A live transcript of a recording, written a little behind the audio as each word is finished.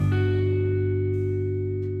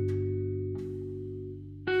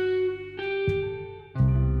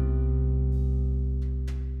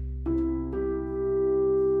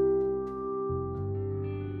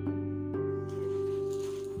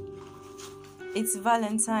It's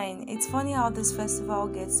Valentine. It's funny how this festival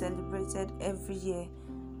gets celebrated every year.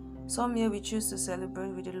 Some year we choose to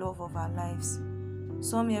celebrate with the love of our lives.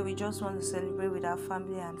 Some year we just want to celebrate with our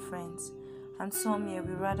family and friends. And some year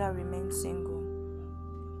we rather remain single.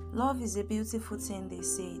 Love is a beautiful thing, they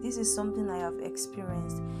say. This is something I have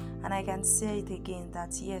experienced, and I can say it again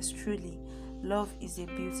that yes, truly, love is a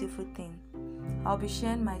beautiful thing. I'll be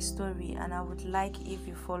sharing my story, and I would like if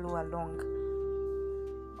you follow along.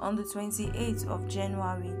 On the 28th of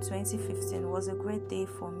January 2015 was a great day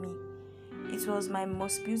for me. It was my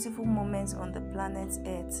most beautiful moment on the planet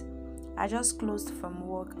Earth. I just closed from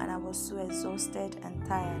work and I was so exhausted and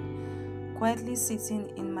tired, quietly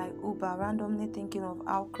sitting in my Uber, randomly thinking of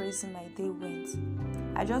how crazy my day went.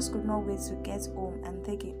 I just could not wait to get home and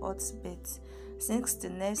take a hot bath, since the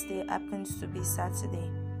next day happened to be Saturday.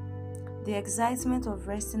 The excitement of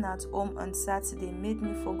resting at home on Saturday made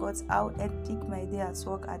me forget how hectic my day at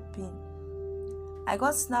work had been. I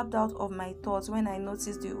got snapped out of my thoughts when I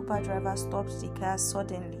noticed the Uber driver stopped the car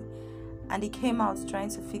suddenly and he came out trying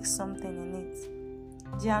to fix something in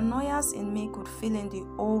it. The annoyance in me could fill in the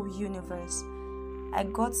whole universe. I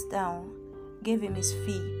got down, gave him his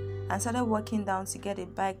fee, and started walking down to get a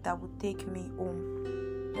bike that would take me home.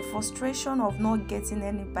 The frustration of not getting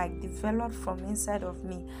any bike developed from inside of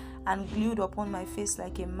me and glued upon my face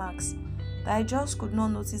like a mask, that I just could not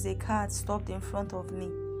notice a car had stopped in front of me.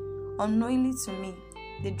 Unknowingly to me,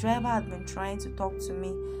 the driver had been trying to talk to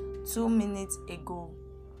me 2 minutes ago.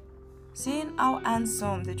 Seeing how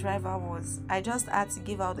handsome the driver was, I just had to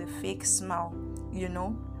give out a fake smile.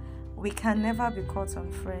 We can never be caught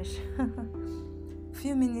on fresh.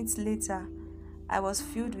 Few minutes later, I was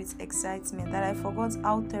filled with excitement that I forgot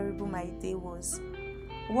how terrible my day was.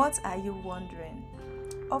 What are you wondering?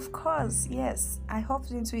 Of course, yes, I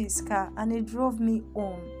hopped into his car and he drove me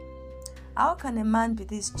home. How can a man be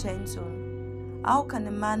this gentle? How can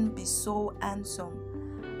a man be so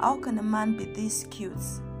handsome? How can a man be this cute?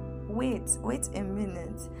 Wait a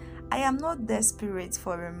minute. I am not desperate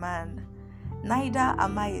for a man. Neither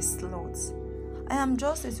am I a slut. I am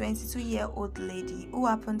just a 22-year-old lady who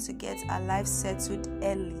happened to get her life settled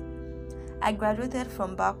early. I graduated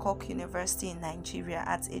from Babcock University in Nigeria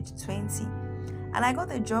at age 20, and I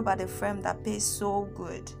got a job at a firm that pays so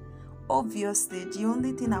good. Obviously, the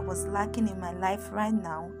only thing I was lacking in my life right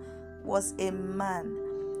now was a man.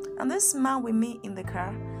 And this man with me in the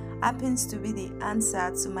car happens to be the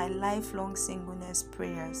answer to my lifelong singleness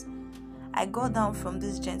prayers. I got down from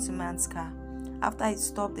this gentleman's car after it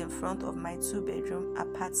stopped in front of my 2-bedroom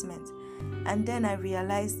apartment, and then I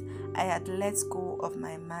realized I had let go of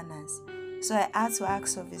my manners. So I had to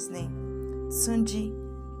ask of his name. Tunji,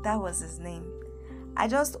 that was his name. I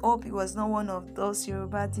just hope he was not one of those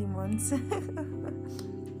Yoruba demons.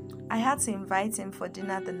 I had to invite him for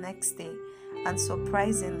dinner the next day, and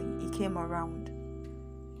surprisingly, he came around.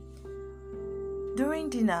 During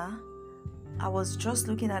dinner, I was just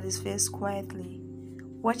looking at his face quietly,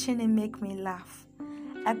 watching him make me laugh.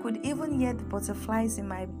 I could even hear the butterflies in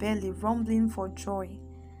my belly rumbling for joy.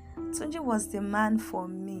 Tunji was the man for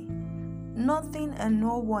me. Nothing and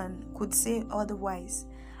no one could say otherwise.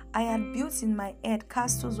 I had built in my head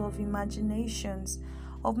castles of imaginations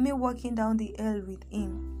of me walking down the aisle with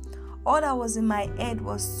him. All that was in my head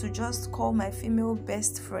was to just call my female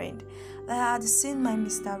best friend, that I had seen my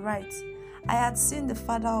Mr. Right. I had seen the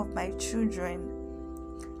father of my children.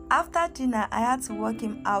 After dinner, I had to walk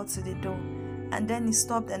him out to the door, and then he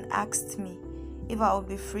stopped and asked me if I would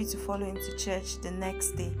be free to follow him to church the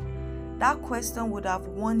next day. That question would have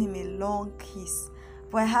won him a long kiss,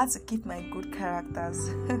 but I had to keep my good characters.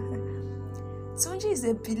 Tunji is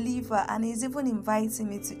a believer and he's even inviting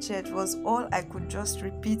me to church was all I could just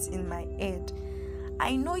repeat in my head.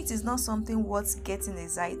 I know it is not something worth getting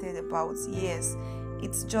excited about. Yes,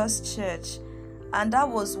 it's just church, and that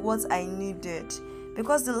was what I needed,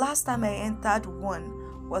 because the last time I entered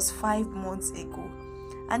one was 5 months ago.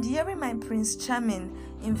 And hearing my Prince Charming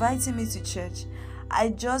inviting me to church, I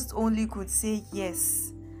just only could say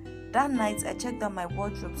yes. That night, I checked out my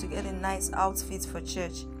wardrobe to get a nice outfit for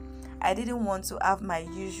church. I didn't want to have my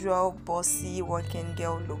usual bossy working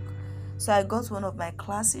girl look, so I got one of my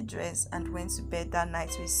classy dress and went to bed that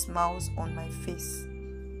night with smiles on my face.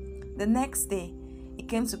 The next day, he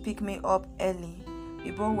came to pick me up early.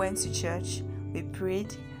 We both went to church, we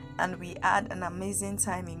prayed, and we had an amazing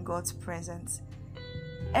time in God's presence.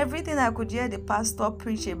 Everything I could hear the pastor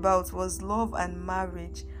preach about was love and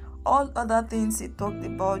marriage. All other things he talked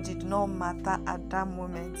about did not matter at that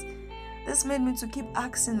moment. This made me to keep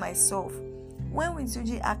asking myself, when will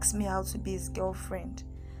Tunji ask me out to be his girlfriend?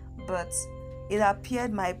 But it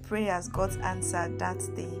appeared my prayers got answered that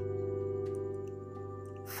day.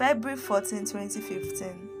 February 14,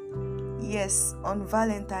 2015. Yes, on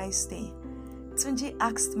Valentine's Day, Tunji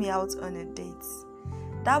asked me out on a date.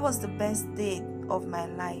 That was the best day of my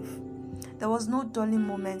life. There was no dulling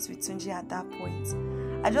moments with Tunji at that point.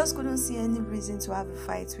 I just couldn't see any reason to have a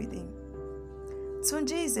fight with him.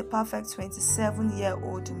 Tunji is a perfect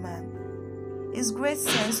 27-year-old man. His great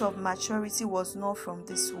sense of maturity was not from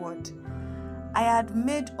this world. I had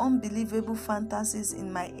made unbelievable fantasies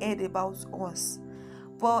in my head about us,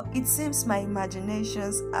 but it seems my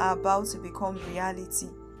imaginations are about to become reality.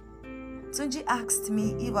 Tunji asked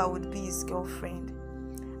me if I would be his girlfriend.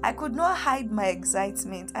 I could not hide my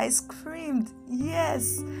excitement. I screamed,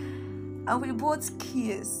 yes! And we both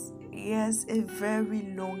kissed. Yes, a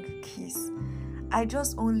very long kiss. I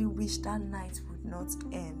just only wish that night would not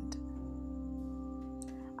end.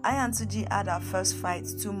 I and Tunji had our first fight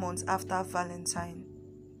 2 months after Valentine.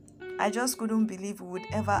 I just couldn't believe we would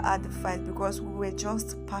ever have the fight because we were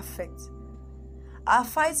just perfect. Our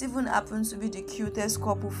fight even happened to be the cutest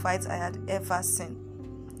couple fight I had ever seen.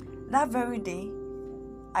 That very day,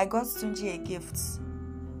 I got Tunji a gift.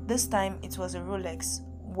 This time it was a Rolex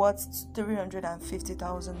worth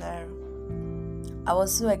 350,000 naira. I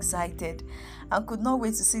was so excited and could not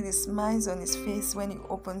wait to see the smiles on his face when he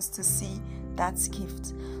opens to see that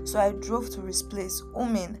gift. So I drove to his place,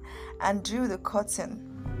 Umin, and drew the curtain.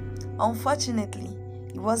 Unfortunately,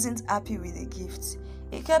 he wasn't happy with the gift.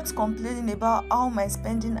 He kept complaining about how my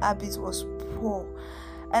spending habit was poor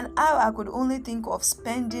and how I could only think of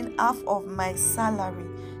spending half of my salary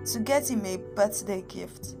to get him a birthday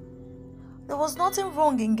gift. There was nothing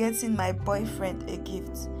wrong in getting my boyfriend a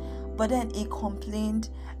gift, but then he complained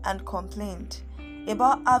and complained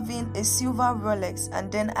about having a silver Rolex,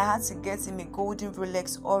 and then I had to get him a golden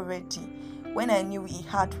Rolex already when I knew he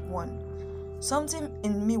had one. Something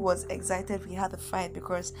in me was excited we had a fight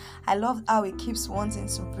because I loved how he keeps wanting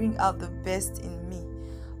to bring out the best in me.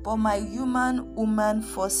 But my human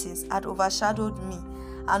forces had overshadowed me,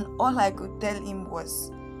 and all I could tell him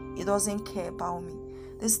was, he doesn't care about me.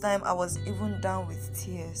 This time I was even down with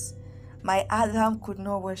tears. My Adam could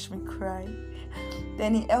not watch me cry.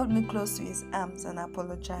 Then he held me close to his arms and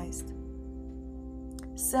apologized.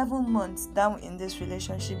 7 months down in this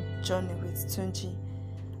relationship journey with Tunji,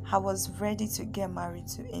 I was ready to get married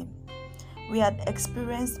to him. We had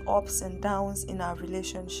experienced ups and downs in our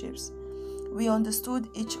relationships. We understood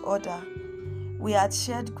each other. We had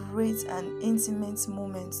shared great and intimate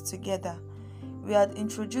moments together. We had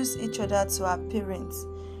introduced each other to our parents.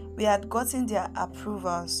 We had gotten their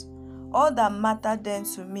approvals. All that mattered then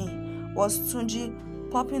to me was Tunji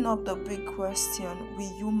popping up the big question,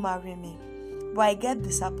 will you marry me? But I get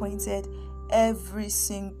disappointed every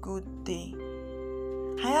single day.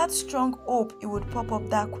 I had strong hope he would pop up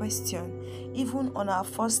that question, even on our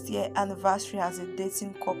first year anniversary as a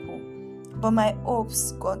dating couple. But my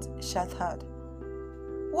hopes got shattered.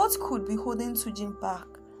 What could be holding Tunji back?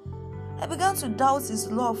 I began to doubt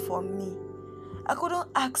his love for me. I couldn't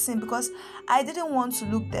ask him because I didn't want to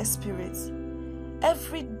look desperate.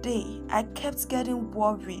 Every day I kept getting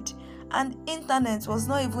worried, and internet was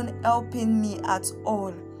not even helping me at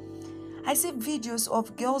all. I see videos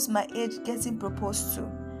of girls my age getting proposed to.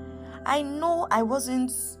 I know I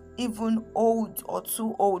wasn't even old or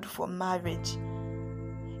too old for marriage.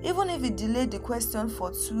 Even if he delayed the question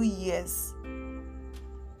for 2 years.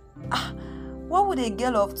 What would a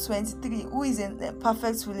girl of 23 who is in a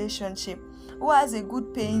perfect relationship, who has a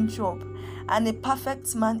good paying job and a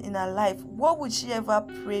perfect man in her life, what would she ever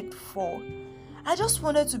pray for? I just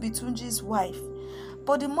wanted to be Tunji's wife.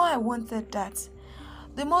 But the more I wanted that,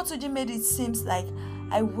 the more Tunji made it seem like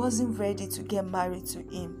I wasn't ready to get married to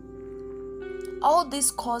him. All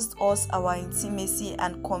this caused us our intimacy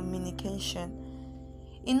and communication.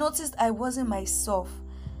 He noticed I wasn't myself,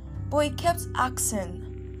 but he kept asking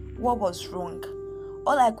what was wrong.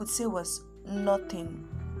 All I could say was nothing.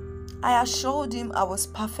 I assured him I was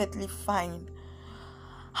perfectly fine.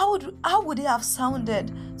 How would it have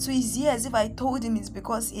sounded to his ears if I told him it's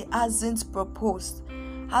because he hasn't proposed?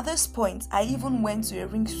 At this point, I even went to a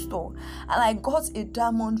ring store and I got a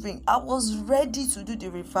diamond ring. I was ready to do the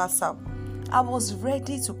reversal. I was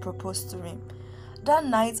ready to propose to him. That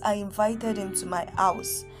night, I invited him to my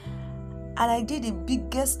house and I did the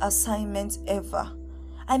biggest assignment ever.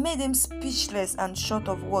 I made him speechless and short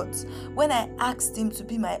of words when I asked him to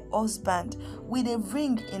be my husband with a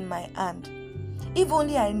ring in my hand. If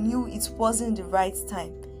only I knew it wasn't the right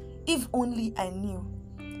time. If only I knew.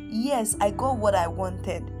 Yes, I got what I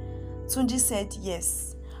wanted. Tunji said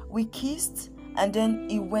yes. We kissed and then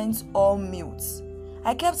he went all mute.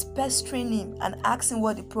 I kept pestering him and asking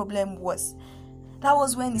what the problem was. That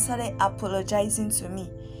was when he started apologizing to me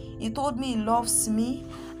He told me he loves me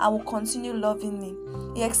and will continue loving me.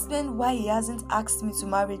 He explained why he hasn't asked me to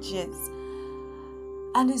marriage yet.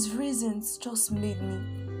 And his reasons just made me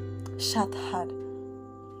shattered.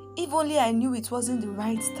 If only I knew it wasn't the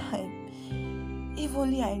right time. If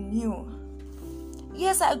only I knew.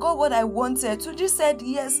 Yes, I got what I wanted. Tunji said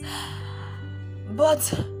yes. But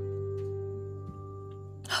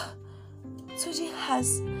Tunji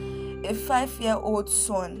has a 5-year-old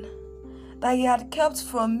son that he had kept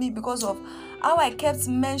from me because of how I kept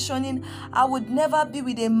mentioning I would never be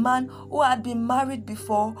with a man who had been married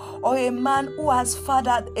before or a man who has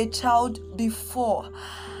fathered a child before.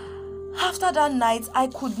 After that night, I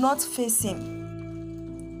could not face him.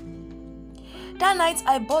 That night,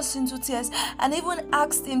 I burst into tears and even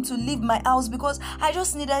asked him to leave my house because I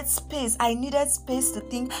just needed space. I needed space to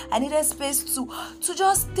think. I needed space to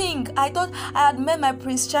just think. I thought I had met my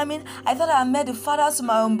Prince Charming. I thought I had met the father to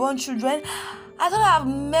my unborn children. I thought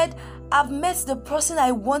I've met the person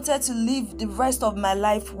I wanted to live the rest of my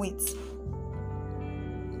life with.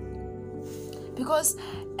 Because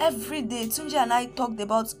every day, Tunji and I talked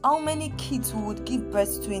about how many kids we would give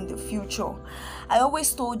birth to in the future. I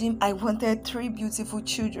always told him I wanted 3 beautiful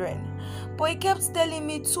children. But he kept telling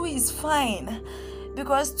me 2 is fine.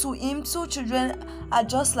 Because to him, 2 children are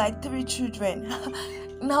just like 3 children.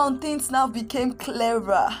 Now things became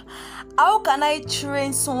clearer. How can I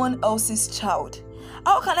train someone else's child?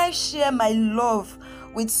 How can I share my love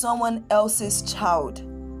with someone else's child?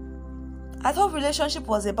 I thought relationship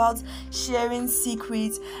was about sharing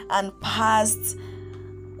secrets and past.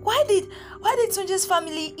 Why did Tunji's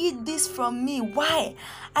family eat this from me? Why?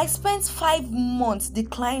 I spent 5 months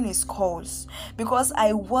declining his calls because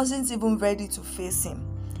I wasn't even ready to face him.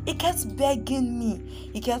 He kept begging me.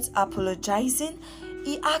 He kept apologizing.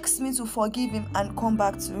 He asked me to forgive him and come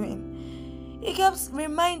back to him. He kept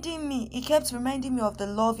reminding me of the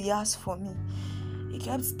love he has for me. He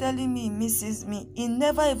kept telling me he misses me. He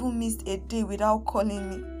never even missed a day without calling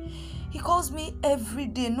me. He calls me every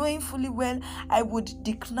day, knowing fully well I would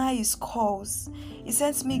decline his calls. He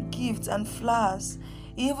sent me gifts and flowers.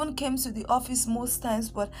 He even came to the office most times,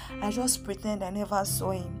 but I just pretend I never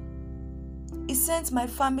saw him. He sent my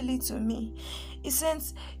family to me. He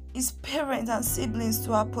sent his parents and siblings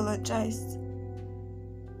to apologize.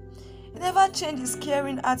 He never changed his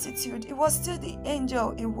caring attitude. He was still the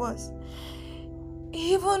angel he was.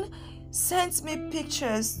 He even sent me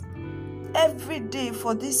pictures every day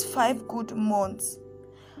for these 5 good months.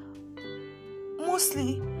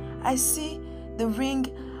 Mostly, I see the ring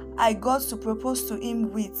I got to propose to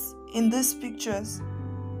him with in these pictures.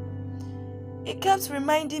 He kept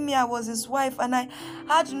reminding me I was his wife and I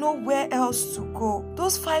had nowhere else to go.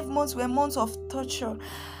 Those 5 months were months of torture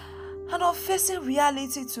and of facing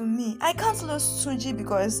reality to me. I can't lose Tunji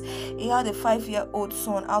because he had a 5-year-old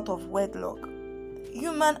son out of wedlock.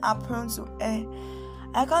 Humans are prone to err.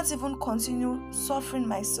 I can't even continue suffering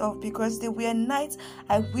myself because there were nights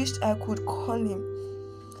I wished I could call him.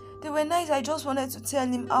 There were nights I just wanted to tell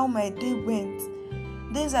him how my day went.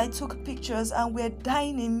 Days I took pictures and were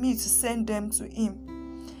dying in me to send them to him.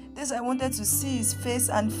 Days I wanted to see his face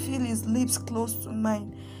and feel his lips close to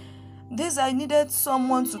mine. Days I needed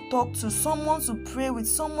someone to talk to, someone to pray with,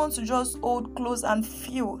 someone to just hold close and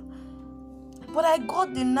feel. But I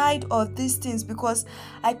got denied of these things because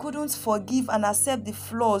I couldn't forgive and accept the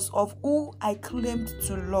flaws of who I claimed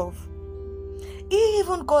to love. He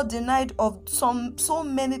even got denied of so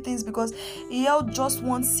many things because he held just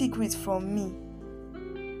one secret from me.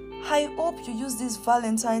 I hope you use this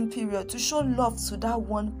Valentine period to show love to that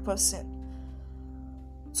one person,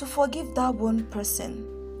 to forgive that one person,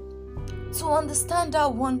 to understand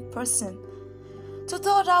that one person, to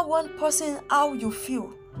tell that one person how you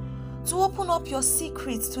feel, to open up your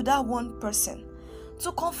secrets to that one person,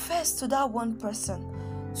 to confess to that one person,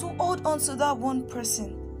 to hold on to that one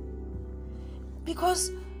person.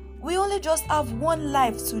 Because we only just have one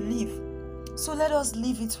life to live, so let us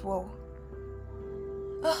live it well.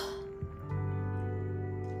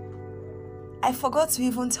 I forgot to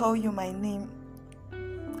even tell you my name.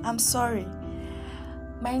 I'm sorry.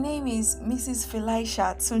 My name is Mrs.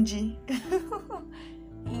 Felicia Tunji.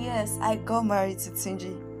 Yes, I got married to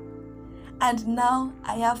Tunji. And now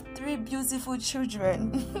I have 3 beautiful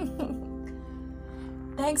children.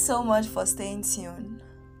 Thanks so much for staying tuned.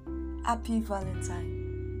 Happy Valentine.